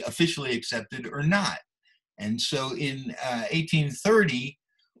going to be officially accepted or not. And so in 1830,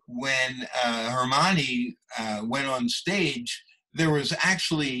 when Hermione went on stage, there was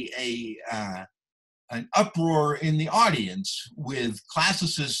actually an uproar in the audience with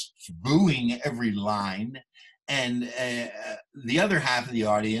classicists booing every line, and the other half of the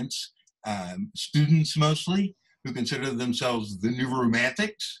audience, students mostly, who consider themselves the new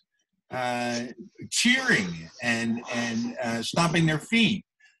romantics, cheering and stomping their feet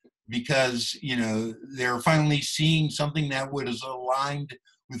because, you know, they're finally seeing something that was aligned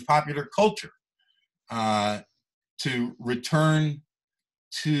with popular culture. To return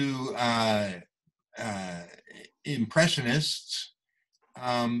to Impressionists,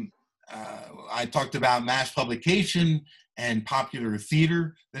 I talked about mass publication and popular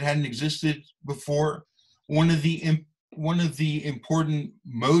theater that hadn't existed before. One of the important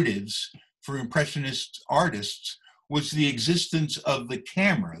motives for Impressionist artists was the existence of the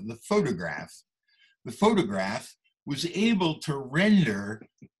camera, the photograph. The photograph was able to render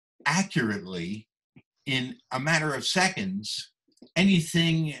accurately, in a matter of seconds,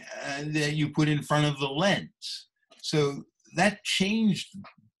 anything that you put in front of the lens. So that changed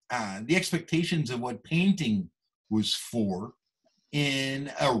the expectations of what painting was for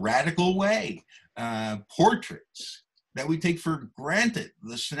in a radical way. Portraits that we take for granted,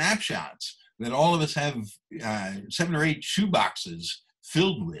 the snapshots that all of us have 7 or 8 shoeboxes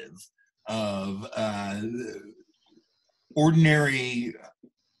filled with of ordinary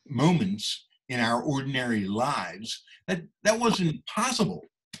moments in our ordinary lives. That wasn't possible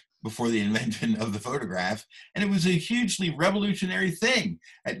before the invention of the photograph, and it was a hugely revolutionary thing,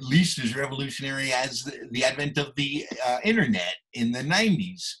 at least as revolutionary as the advent of the internet in the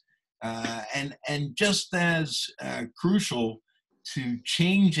 90s, and just as crucial to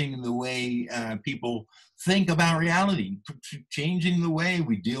changing the way people think about reality, changing the way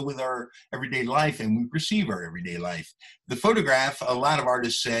we deal with our everyday life and we perceive our everyday life. The photograph, a lot of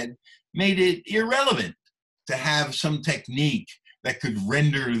artists said, made it irrelevant to have some technique that could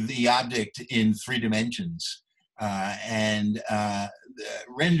render the object in 3 dimensions and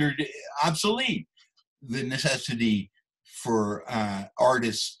rendered obsolete the necessity for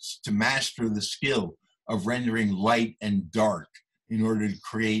artists to master the skill of rendering light and dark in order to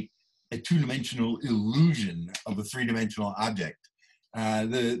create a 2-dimensional illusion of a 3-dimensional object.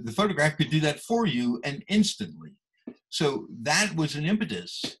 The photograph could do that for you and instantly. So that was an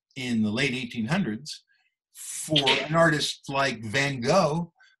impetus in the late 1800s for an artist like Van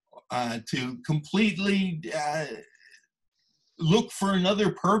Gogh to completely look for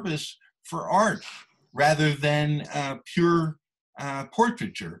another purpose for art rather than pure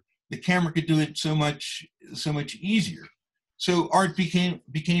portraiture. The camera could do it so much easier. So art became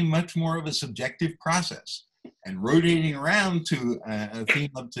much more of a subjective process. And rotating around to a theme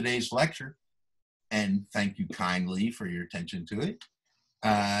of today's lecture, and thank you kindly for your attention to it,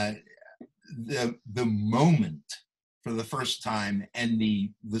 the moment for the first time and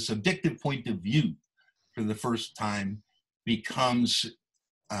the subjective point of view for the first time becomes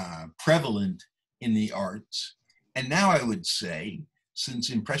prevalent in the arts. And now I would say, since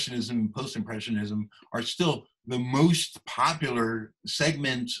Impressionism and Post-Impressionism are still the most popular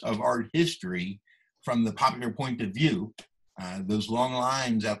segments of art history from the popular point of view, those long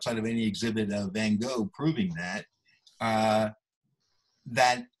lines outside of any exhibit of Van Gogh proving that,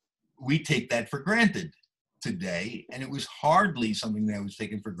 that we take that for granted today. And it was hardly something that was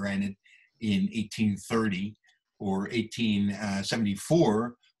taken for granted in 1830 or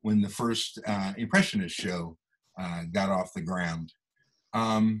 1874 when the first Impressionist show got off the ground.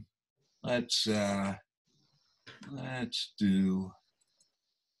 Let's do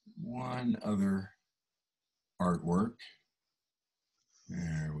one other artwork.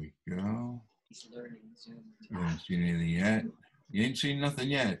 There we go. You haven't seen anything yet. You ain't seen nothing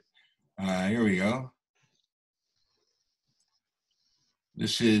yet. Here we go.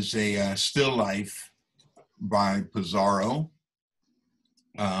 This is a still life by Pizarro.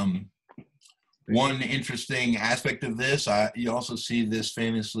 One interesting aspect of this, you also see this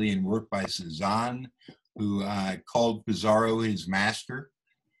famously in work by Cézanne, who called Pizarro his master,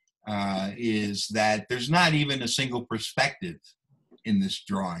 is that there's not even a single perspective in this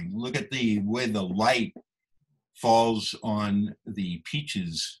drawing. Look at the way the light falls on the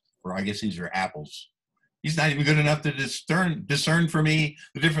peaches, or I guess these are apples. He's not even good enough to discern for me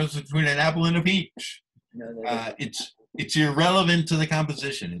the difference between an apple and a peach. It's irrelevant to the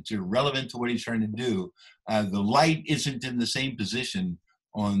composition. It's irrelevant to what he's trying to do. The light isn't in the same position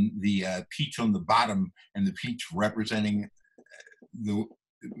on the peach on the bottom and the peach represented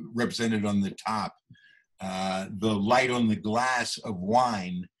on the top. The light on the glass of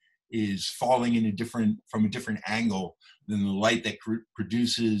wine is falling in from a different angle than the light that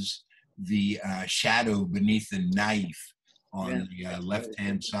produces the shadow beneath the knife on the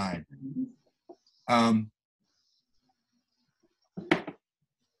left-hand side. And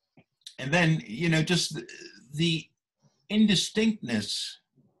then, just the indistinctness,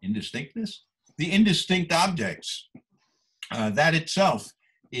 the indistinct objects, that itself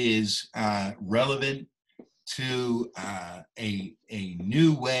is relevant to a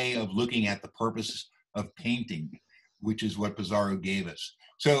new way of looking at the purpose of painting, which is what Pizarro gave us.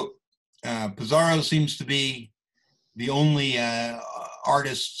 So Pizarro seems to be the only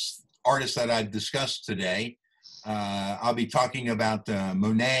artist that I've discussed today. I'll be talking about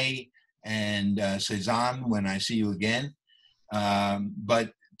Monet and Cézanne when I see you again.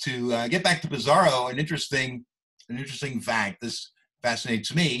 But to get back to Pizarro, an interesting fact, this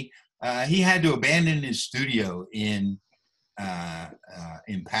fascinates me. He had to abandon his studio in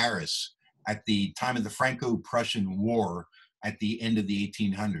Paris at the time of the Franco-Prussian War at the end of the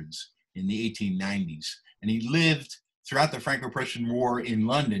 1800s, in the 1890s. And he lived throughout the Franco-Prussian War in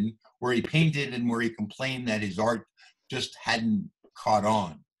London, where he painted and where he complained that his art just hadn't caught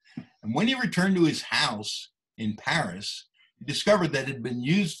on. And when he returned to his house in Paris, he discovered that it had been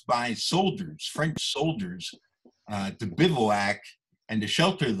used by soldiers, French soldiers, to bivouac and to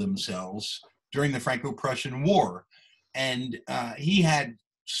shelter themselves during the Franco-Prussian War. And he had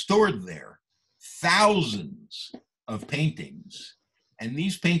stored there thousands of paintings. And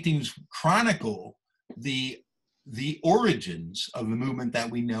these paintings chronicle the origins of the movement that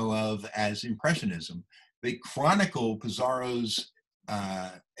we know of as Impressionism. They chronicle Pissarro's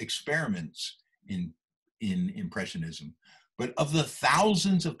experiments in Impressionism. But of the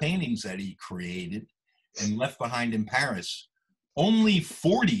thousands of paintings that he created and left behind in Paris, only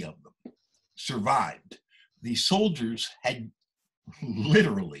 40 of them survived. The soldiers had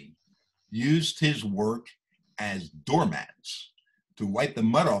literally used his work as doormats to wipe the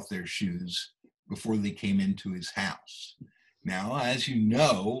mud off their shoes before they came into his house. Now, as you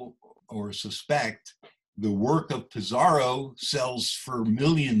know or suspect, the work of Pissarro sells for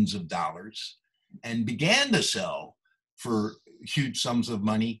millions of dollars and began to sell for huge sums of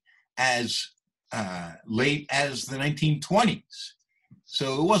money as late as the 1920s.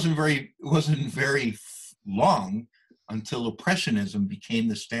 So it wasn't very long until Impressionism became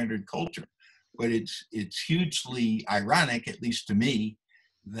the standard culture. But it's hugely ironic, at least to me,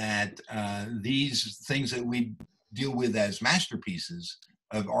 that these things that we deal with as masterpieces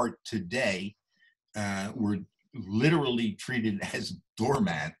of art today were literally treated as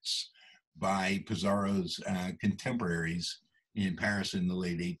doormats by Pissarro's contemporaries in Paris in the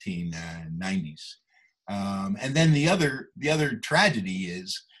late 1890s. And then the other tragedy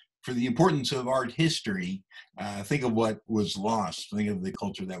is, for the importance of art history, think of what was lost. Think of the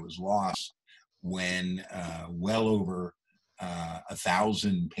culture that was lost when well over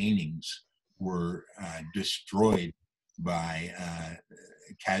 1,000 paintings were destroyed by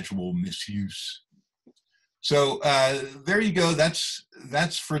casual misuse. So there you go.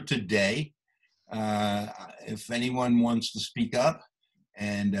 That's for today. If anyone wants to speak up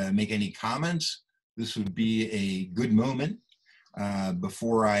and make any comments, this would be a good moment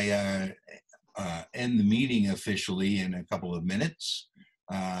before I end the meeting officially in a couple of minutes.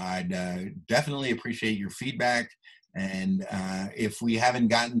 I'd definitely appreciate your feedback. And if we haven't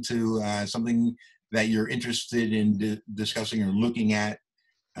gotten to something that you're interested in discussing or looking at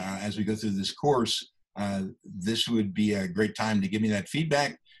as we go through this course, this would be a great time to give me that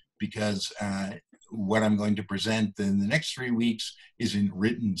feedback, because what I'm going to present in the next 3 weeks isn't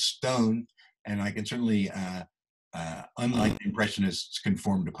written stone, and I can certainly, unlike the Impressionists,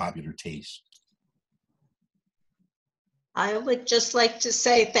 conform to popular taste. I would just like to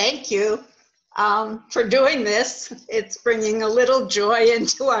say thank you for doing this. It's bringing a little joy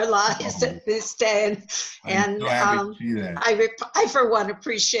into our lives at this day. And so happy to see that. I, for one,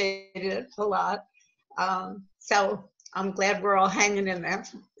 appreciate it a lot. So I'm glad we're all hanging in there.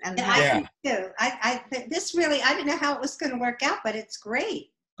 And I do too. This really, I didn't know how it was going to work out, but it's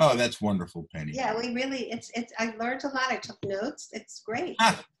great. Oh, that's wonderful, Penny. Yeah, we really, I learned a lot. I took notes. It's great.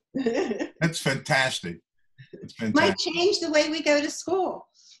 That's fantastic. It's fantastic. Might change the way we go to school.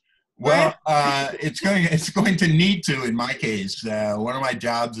 Well, it's going to need to, in my case. One of my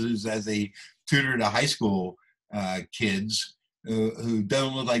jobs is as a tutor to high school kids who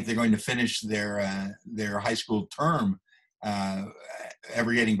don't look like they're going to finish their high school term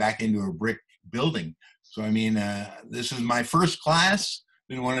ever getting back into a brick building. So, I mean, this is my first class.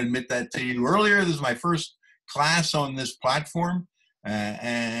 Didn't want to admit that to you earlier. This is my first class on this platform,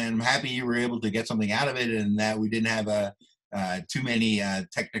 and I'm happy you were able to get something out of it, and that we didn't have too many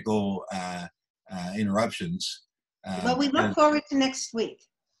technical interruptions. Well, we look forward to next week.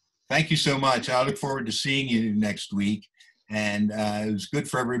 Thank you so much. I look forward to seeing you next week. And it was good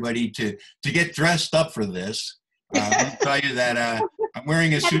for everybody to get dressed up for this. I'll tell you that I'm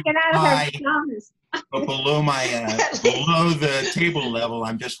wearing a suit tie, but below below the table level,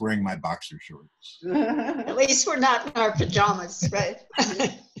 I'm just wearing my boxer shorts. at least we're not in our pajamas, right?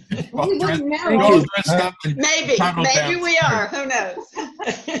 All dressed up and maybe we are. Who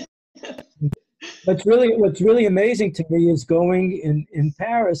knows? What's really amazing to me is going in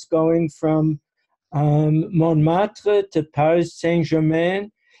Paris, going from Montmartre to Paris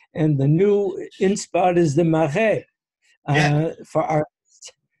Saint-Germain, and the new in-spot is the Marais for artists.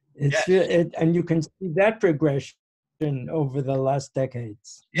 And you can see that progression over the last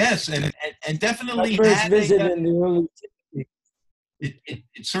decades. Yes, and definitely. My first visit in the early 60s. It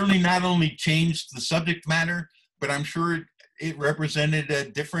certainly not only changed the subject matter, but I'm sure it represented a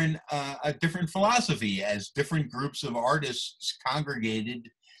different philosophy as different groups of artists congregated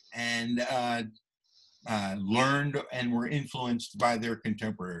and learned and were influenced by their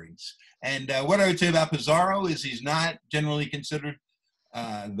contemporaries. And what I would say about Pissarro is he's not generally considered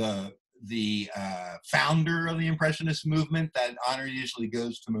the founder of the Impressionist movement. That honor usually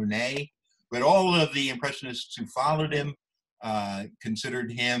goes to Monet, but all of the Impressionists who followed him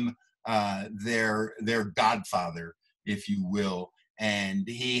considered him their godfather, if you will. And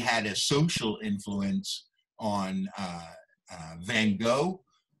he had a social influence on Van Gogh,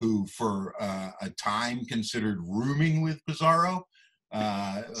 who for a time considered rooming with Pissarro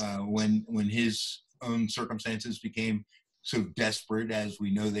when his own circumstances became so desperate, as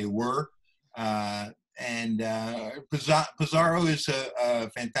we know they were. Pissarro is a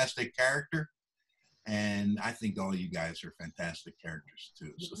fantastic character, and I think all you guys are fantastic characters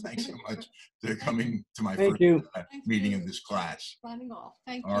too. So thanks so much for coming to my first meeting of this class. Signing off.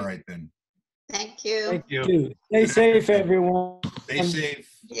 Thank you. All right then. Thank you. Thank you. Stay safe, everyone. Stay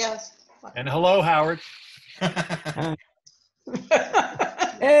safe. Yes. And hello, Howard.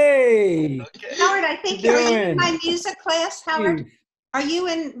 Hey, Okay. Howard, I think, are you in my music class, Howard? Steve. Are you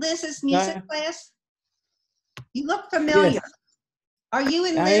in Liz's music class? You look familiar. Yes. Are you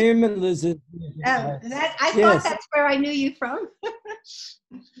in I Liz? am in Liz's. I Yes. thought that's where I knew you from.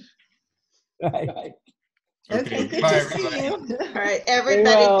 Right. Okay, good Bye, to see everybody. you. All right,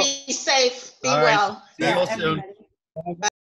 everybody well. be safe, be All right. well. See you all Yeah, soon. everybody.